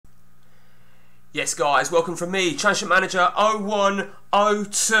Yes guys, welcome from me, Championship Manager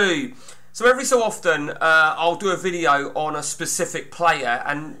 0102. So every so often I'll do a video on a specific player,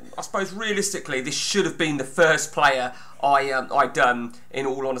 and I suppose realistically this should have been the first player I done, in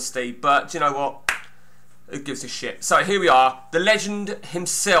all honesty, but do you know what, who gives a shit. So here we are, the legend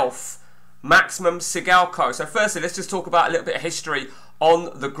himself, Maxim Tsigalko. So firstly, let's just talk about a little bit of history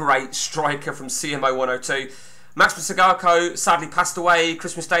on the great striker from CMO 102. Maxim Tsigalko sadly passed away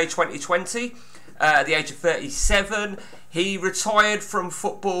Christmas Day 2020 at the age of 37. He retired from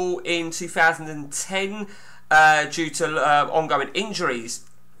football in 2010 due to ongoing injuries.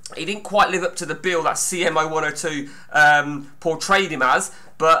 He didn't quite live up to the bill that CMO 102 portrayed him as,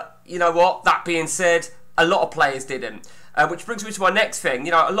 but you know what, that being said, a lot of players didn't. Which brings me to my next thing.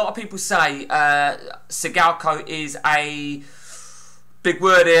 You know, a lot of people say Tsigalko is a, big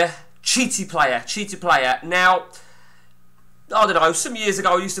word here, cheaty player. Now, I don't know, some years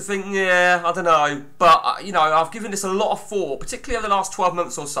ago I used to think, yeah, I don't know, but you know, I've given this a lot of thought, particularly over the last 12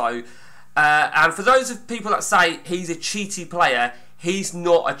 months or so, and for those of people that say he's a cheaty player, he's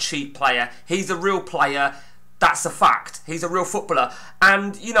not a cheat player. He's a real player. That's a fact. He's a real footballer.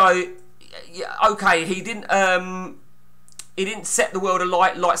 And you know, okay, he didn't set the world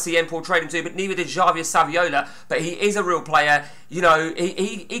alight like CM portrayed him to, but neither did Javier Saviola. But he is a real player. You know,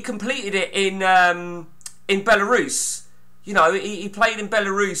 he completed it in Belarus. You know, he played in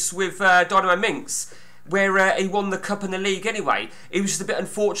Belarus with Dynamo Minsk, where he won the cup and the league anyway. It was just a bit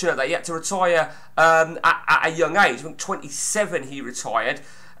unfortunate that he had to retire at a young age. I think 27 he retired.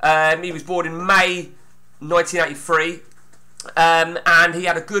 He was born in May 1983, and he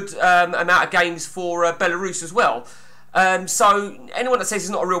had a good amount of games for Belarus as well. So anyone that says he's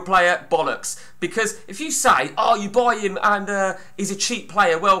not a real player, bollocks. Because if you say, oh, you buy him and he's a cheap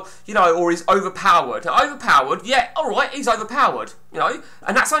player, well, you know, or he's overpowered. Overpowered, yeah, alright, he's overpowered, you know.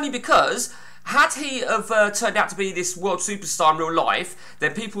 And that's only because, had he have turned out to be this world superstar in real life,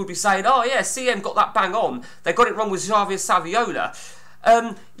 then people would be saying, oh yeah, CM got that bang on. They got it wrong with Javier Saviola.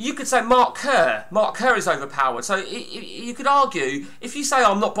 You could say Mark Kerr is overpowered. So you could argue, if you say,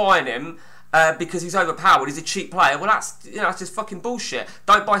 oh, I'm not buying him, because he's overpowered, he's a cheap player, well that's, you know, that's just fucking bullshit.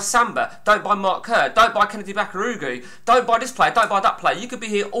 Don't buy Samba, don't buy Mark Kerr, don't buy Kennedy Bakarugu, don't buy this player, don't buy that player. You could be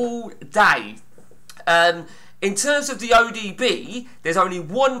here all day. In terms of the ODB, there's only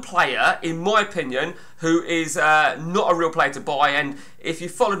one player, in my opinion, who is not a real player to buy, and if you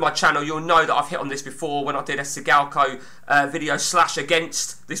followed my channel, you'll know that I've hit on this before when I did a Tsigalko video /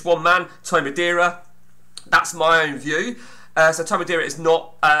 against this one man, Tom Madeira. That's my own view. So Tom Madeira is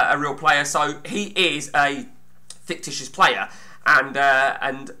not a real player, so he is a fictitious player, and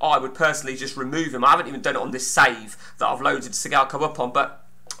I would personally just remove him. I haven't even done it on this save that I've loaded Tsigalko up on, but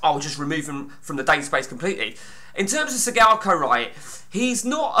I'll just remove him from the database completely. In terms of Tsigalko, right, he's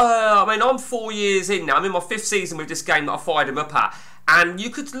not, I mean, I'm 4 years in now, I'm in my 5th season with this game that I fired him up at, and you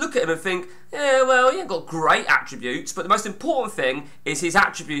could look at him and think, yeah, well, he ain't got great attributes, but the most important thing is his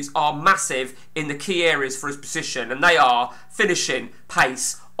attributes are massive in the key areas for his position, and they are finishing,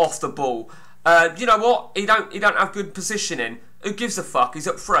 pace, off the ball. You know what? He don't have good positioning. Who gives a fuck? He's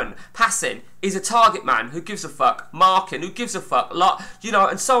up front. Passing. He's a target man. Who gives a fuck? Marking. Who gives a fuck? Like, you know,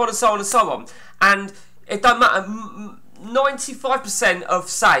 and so on and so on and so on. And it don't matter. 95% of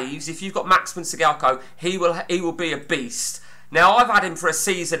saves, if you've got Maxim Tsigalko, he will be a beast. Now, I've had him for a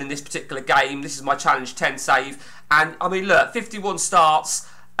season in this particular game. This is my Challenge 10 save. And, I mean, look, 51 starts,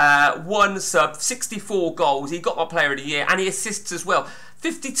 1 sub, 64 goals. He got my Player of the Year, and he assists as well.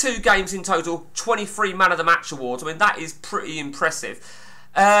 52 games in total, 23 Man of the Match awards. I mean, that is pretty impressive.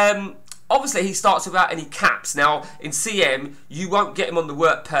 Obviously, he starts without any caps. Now, in CM, you won't get him on the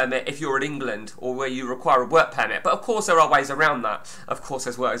work permit if you're in England or where you require a work permit. But, of course, there are ways around that. Of course,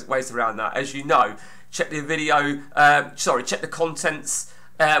 there's ways around that, as you know. Check the video, check the contents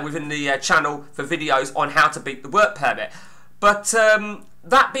within the channel for videos on how to beat the work permit. But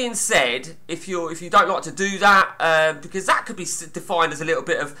that being said, if you don't like to do that, because that could be defined as a little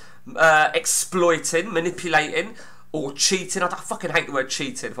bit of exploiting, manipulating, or cheating. I fucking hate the word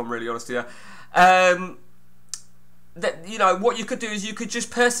cheating, if I'm really honest with you. That, you know, what you could do is you could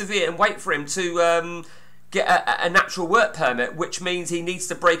just persevere and wait for him to get a natural work permit, which means he needs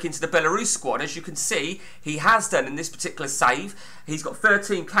to break into the Belarus squad. As you can see, he has done in this particular save. He's got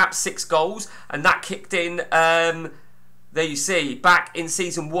 13 caps, 6 goals, and that kicked in, there you see, back in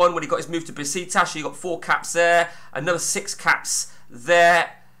Season 1 when he got his move to Besiktas, he got 4 caps there, another 6 caps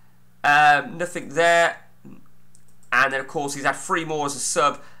there, nothing there, and then of course he's had 3 more as a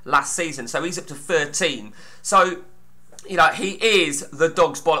sub last season, so he's up to 13. So, you know, he is the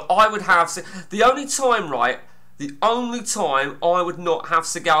dog's ball. I would have... The only time, right, The only time I would not have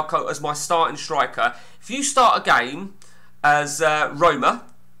Tsigalko as my starting striker, if you start a game as Roma,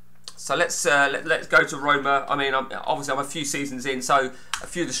 so let's go to Roma. I mean, obviously I'm a few seasons in, so a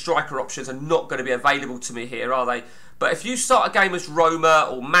few of the striker options are not going to be available to me here, are they? But if you start a game as Roma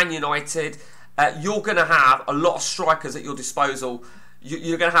or Man United, you're going to have a lot of strikers at your disposal.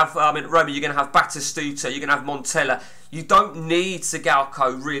 You're going to have, in Roma, you're going to have Batistuta, you're going to have Montella. You don't need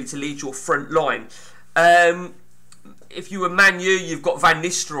Tsigalko really to lead your front line. If you were Man U, you've got Van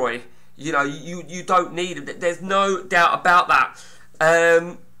Nistelrooy. You know, you don't need him. There's no doubt about that.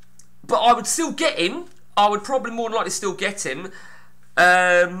 But I would still get him. I would probably more than likely still get him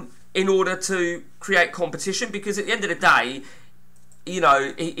in order to create competition, because at the end of the day, you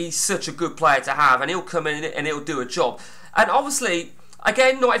know, he's such a good player to have, and he'll come in and he'll do a job. And obviously,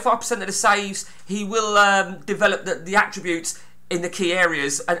 again, 95% of the saves, he will develop the attributes in the key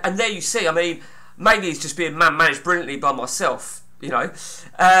areas. And there you see, I mean, maybe he's just being managed brilliantly by myself, you know.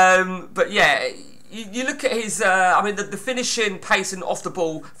 But yeah, you look at his, I mean, the finishing, pace and off the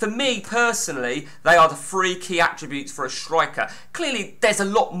ball, for me personally, they are the three key attributes for a striker. Clearly, there's a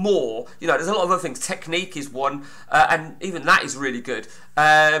lot more. You know, there's a lot of other things. Technique is one, and even that is really good.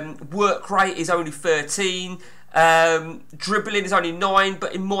 Work rate is only 13. Dribbling is only 9,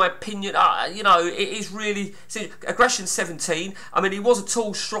 but in my opinion, you know, it is really, see, aggression 17. I mean, he was a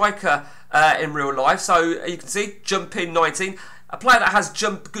tall striker in real life, so you can see jumping 19. A player that has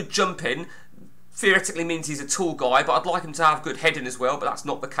good jumping theoretically means he's a tall guy, but I'd like him to have good heading as well, but that's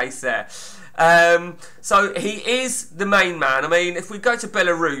not the case there. So he is the main man. I mean, if we go to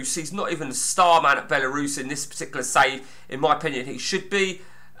Belarus, he's not even the star man at Belarus in this particular save, in my opinion. He should be.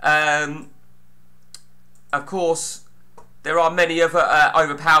 Of course, there are many other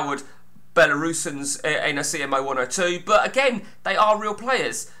overpowered Belarusians in a CMO 102, but again, they are real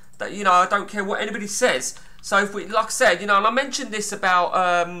players. That, you know, I don't care what anybody says. So if we, like I said, you know, and I mentioned this about,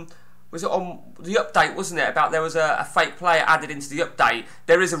 was it on the update, wasn't it? About there was a fake player added into the update.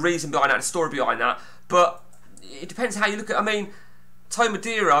 There is a reason behind that, a story behind that, but it depends how you look at. I mean, Toe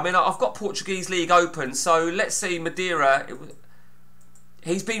Madeira. I mean, I've got Portuguese League open, so let's see Madeira.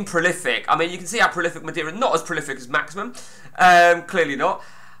 He's been prolific. I mean, you can see how prolific Madeira. Not as prolific as Maximum, clearly not.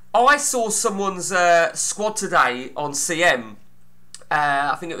 I saw someone's squad today on CM.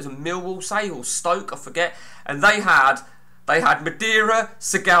 I think it was a Millwall, say, or Stoke, I forget. And they had Madeira,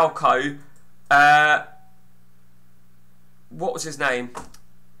 Tsigalko, what was his name?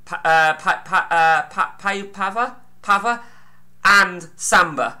 Pava, and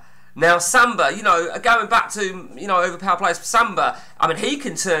Samba. Now Samba, you know, going back to, you know, overpowered players, Samba, I mean, he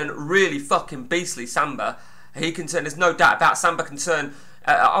can turn really fucking beastly, Samba. He can turn, there's no doubt about Samba can turn.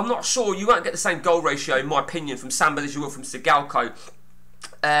 I'm not sure, you won't get the same goal ratio, in my opinion, from Samba as you will from Tsigalko.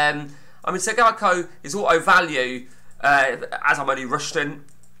 I mean, Tsigalko, his auto value, as I'm only Russian,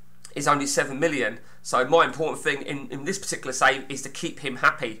 is only 7 million. So my important thing in this particular save is to keep him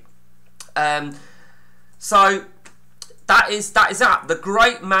happy. So that is that. The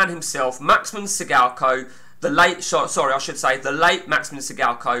great man himself, Maxim Tsigalko, the late Maxim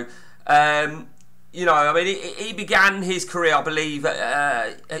Tsigalko. You know, I mean, he began his career, I believe,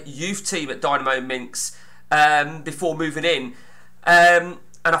 at youth team at Dynamo Minsk before moving in. And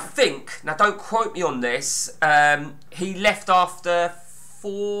I think, now don't quote me on this, he left after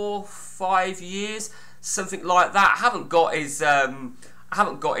 4-5 years, something like that. I haven't got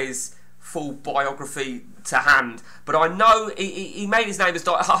his full biography to hand, but I know he made his name as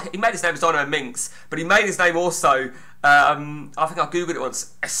Dynamo Minsk, but he made his name also. I think I googled it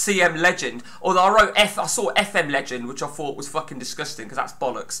once, a CM legend. Although I saw FM legend, which I thought was fucking disgusting because that's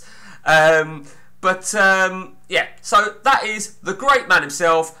bollocks. Yeah, so that is the great man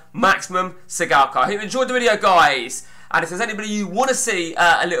himself, Maxim Tsigalko. I hope you enjoyed the video, guys. And if there's anybody you want to see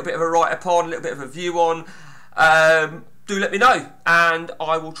a little bit of a write-up on, a little bit of a view on, do let me know. And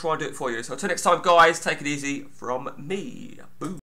I will try and do it for you. So until next time, guys, take it easy from me. Boom.